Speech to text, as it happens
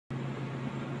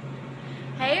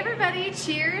Hey everybody,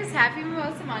 cheers. Happy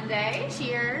Mimosa Monday.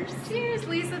 Cheers. Cheers.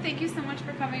 Lisa, thank you so much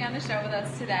for coming on the show with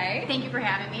us today. Thank you for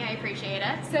having me. I appreciate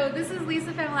it. So this is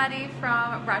Lisa Familetti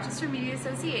from Rochester Media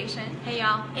Association. Hey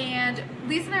y'all. And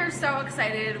Lisa and I are so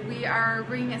excited. We are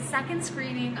bringing a second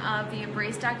screening of the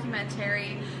Embrace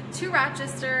documentary to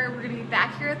Rochester. We're going to be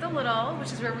back here at the Little,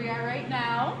 which is where we are right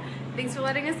now. Thanks for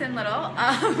letting us in, Little.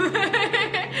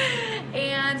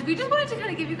 And we just wanted to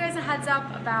kind of give you guys a heads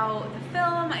up about the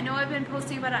film. I know I've been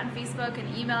posting about it on Facebook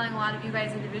and emailing a lot of you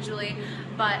guys individually,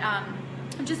 but I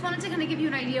just wanted to kind of give you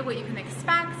an idea of what you can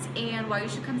expect and why you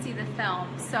should come see the film.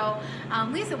 So,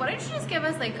 Lisa, why don't you just give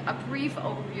us like a brief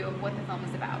overview of what the film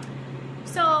is about?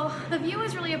 So the view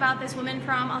is really about this woman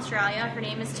from Australia. Her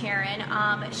name is Taryn.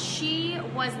 She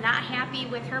was not happy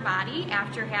with her body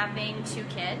after having 2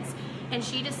 kids. And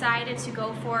she decided to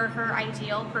go for her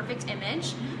ideal perfect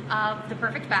image of the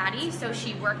perfect body. So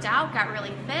she worked out, got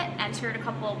really fit, entered a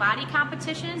couple of body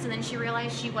competitions, and then she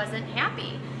realized she wasn't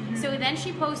happy. So then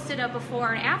she posted a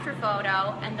before and after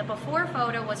photo, and the before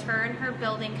photo was her in her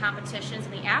building competitions,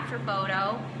 and the after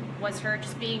photo was her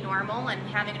just being normal and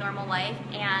having a normal life.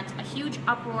 And a huge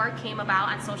uproar came about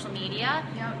on social media.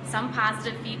 Yep. Some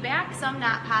positive feedback, some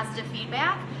not positive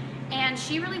feedback. And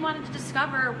she really wanted to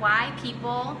discover why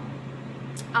people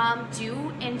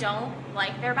do and don't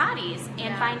like their bodies,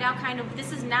 and find out kind of,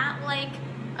 this is not like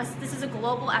this is a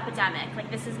global epidemic. Like,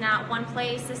 this is not one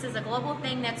place, this is a global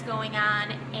thing that's going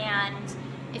on, and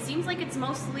it seems like it's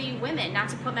mostly women, not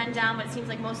to put men down, but it seems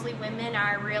like mostly women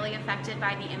are really affected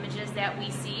by the images that we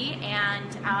see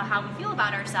and how we feel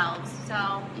about ourselves.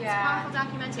 So it's a powerful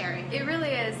documentary. It really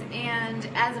is. And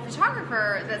as a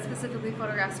photographer that specifically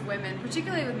photographs women,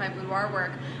 particularly with my boudoir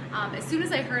work, as soon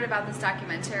as I heard about this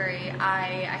documentary,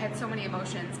 I had so many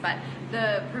emotions, but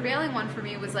the prevailing one for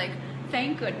me was like,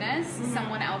 thank goodness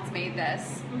someone else made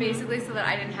this, basically, so that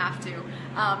I didn't have to,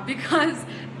 because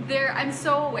I'm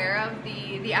so aware of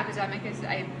the epidemic,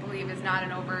 I believe is not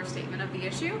an overstatement of the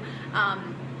issue,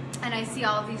 and I see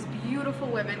all of these beautiful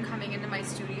women coming into my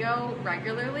studio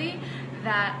regularly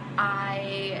that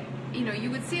you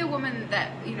would see a woman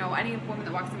that, any woman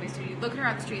that walks in my studio, look at her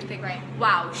on the street and think, right,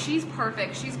 wow, she's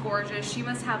perfect, she's gorgeous, she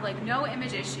must have like no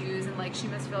image issues, and like she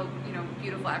must feel,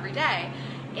 beautiful every day.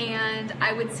 And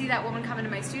I would see that woman come into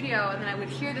my studio, and then I would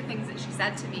hear the things that she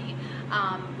said to me,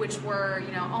 which were,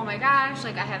 oh my gosh,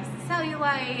 like I have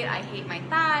cellulite, I hate my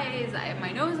thighs,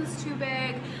 my nose is too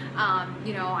big,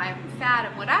 I'm fat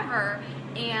and whatever.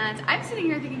 And I'm sitting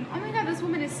here thinking, oh my God, this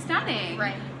woman is stunning.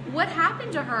 Right. What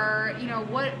happened to her?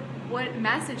 What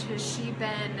message has she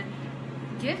been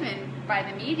given by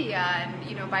the media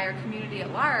and by our community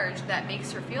at large that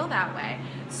makes her feel that way?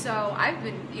 So I've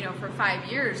been for 5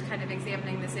 years kind of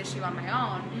examining this issue on my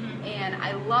own, and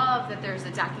I love that there's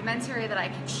a documentary that I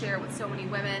can share with so many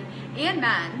women and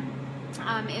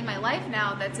men in my life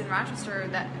now that's in Rochester,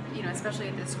 that especially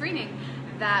at this screening,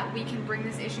 that we can bring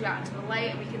this issue out into the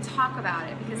light and we can talk about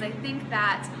it, because I think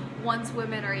that once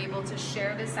women are able to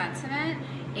share this sentiment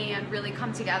and really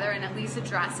come together and at least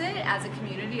address it as a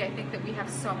community, I think that we have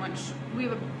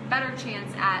a better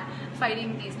chance at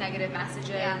fighting these negative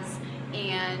messages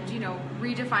and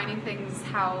redefining things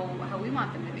how we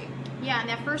want them to be. Yeah, and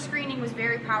that first screening was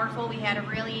very powerful. We had a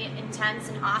really intense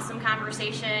and awesome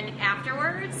conversation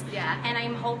afterwards. Yeah. And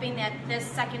I'm hoping that this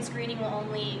second screening will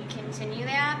only continue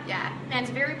that. Yeah. And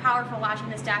it's very powerful watching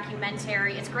this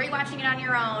documentary. It's great watching it on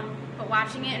your own, but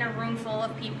watching it in a room full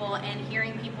of people and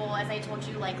hearing people, as I told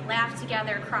you, like laugh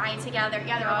together, cry together.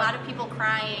 Yeah, there were a lot of people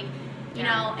crying, you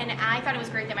know, and I thought it was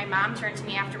great that my mom turned to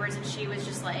me afterwards and she was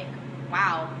just like,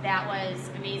 wow, that was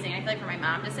amazing. I feel like for my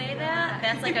mom to say that,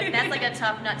 that's like a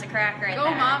tough nut to crack right Go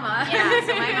there. mama. Yeah,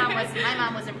 so my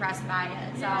mom was impressed by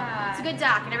it. So it's a good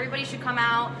doc, and everybody should come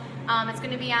out. It's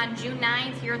going to be on June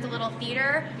 9th here at the Little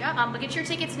Theater. Yep. But get your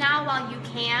tickets now while you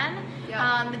can.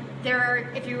 Yep.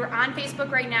 If you're on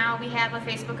Facebook right now, we have a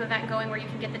Facebook event going where you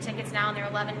can get the tickets now, and they're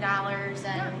 $11.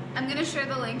 And I'm going to share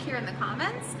the link here in the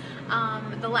comments.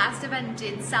 The last event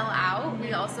did sell out.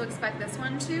 We also expect this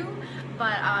one to.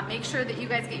 But make sure that you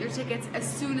guys get your tickets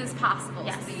as soon as possible,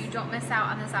 so that you don't miss out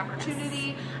on this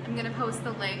opportunity. I'm going to post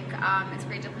the link. It's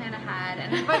great to plan ahead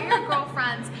and invite your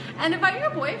girlfriends and invite your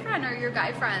boyfriend or your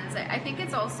guy friends. I think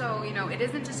it's also, it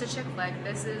isn't just a chick flick.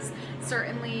 This is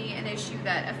certainly an issue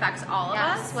that affects all of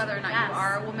us, whether or not you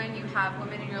are a woman, you have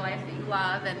women in your life that you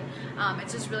love, and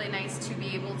it's just really nice to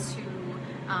be able to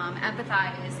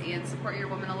empathize and support your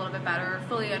woman a little bit better,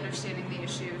 fully understanding the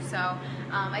issue. So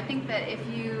I think that if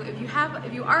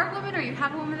you are a woman or you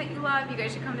have a woman that you love, you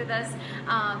guys should come to this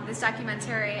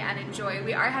documentary and enjoy.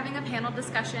 We are having a panel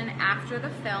discussion after the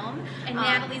film. And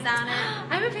Natalie's on it.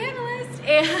 I'm a panelist.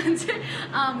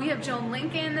 And we have Joan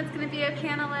Lincoln that's going to be a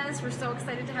panelist. We're so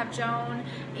excited to have Joan.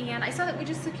 And I saw that we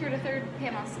just secured a third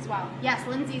panelist as well. Yes,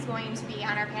 Lindsay's going to be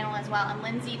on our panel as well. And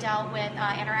Lindsay dealt with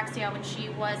anorexia when she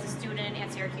was a student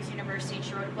at Syracuse University.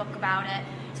 She wrote a book about it.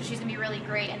 So she's going to be really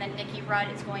great. And then Nikki Rudd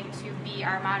is going to be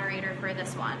our moderator for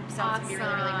this one. So Awesome. it's going to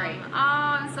be really, really great. Oh,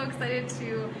 I'm so excited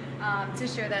to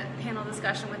share that panel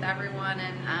discussion with everyone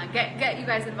and get you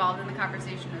guys involved in the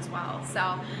conversation as well.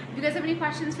 So if you guys have any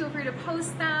questions, feel free to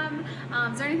post them.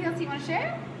 Is there anything else you want to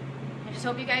share? I just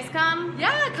hope you guys come.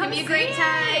 Yeah, come It's see gonna be a great it.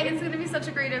 time. It's going to be such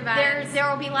a great event. There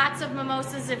will be lots of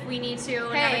mimosas if we need to,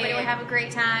 and everybody will have a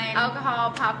great time.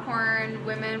 Alcohol, popcorn,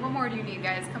 women. What more do you need,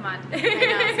 guys? Come on. I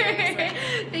know,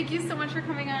 seriously. Thank you so much for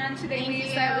coming on today, Thank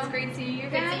Lisa. you. It was great seeing you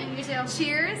Good again. seeing you too.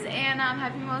 Cheers, and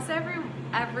happy mimosa,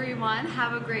 everyone.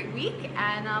 Have a great week,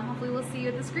 and hopefully we'll see you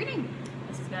at the screening.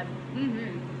 This is good.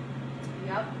 Mm-hmm.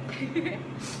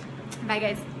 Yep. Bye,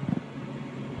 guys.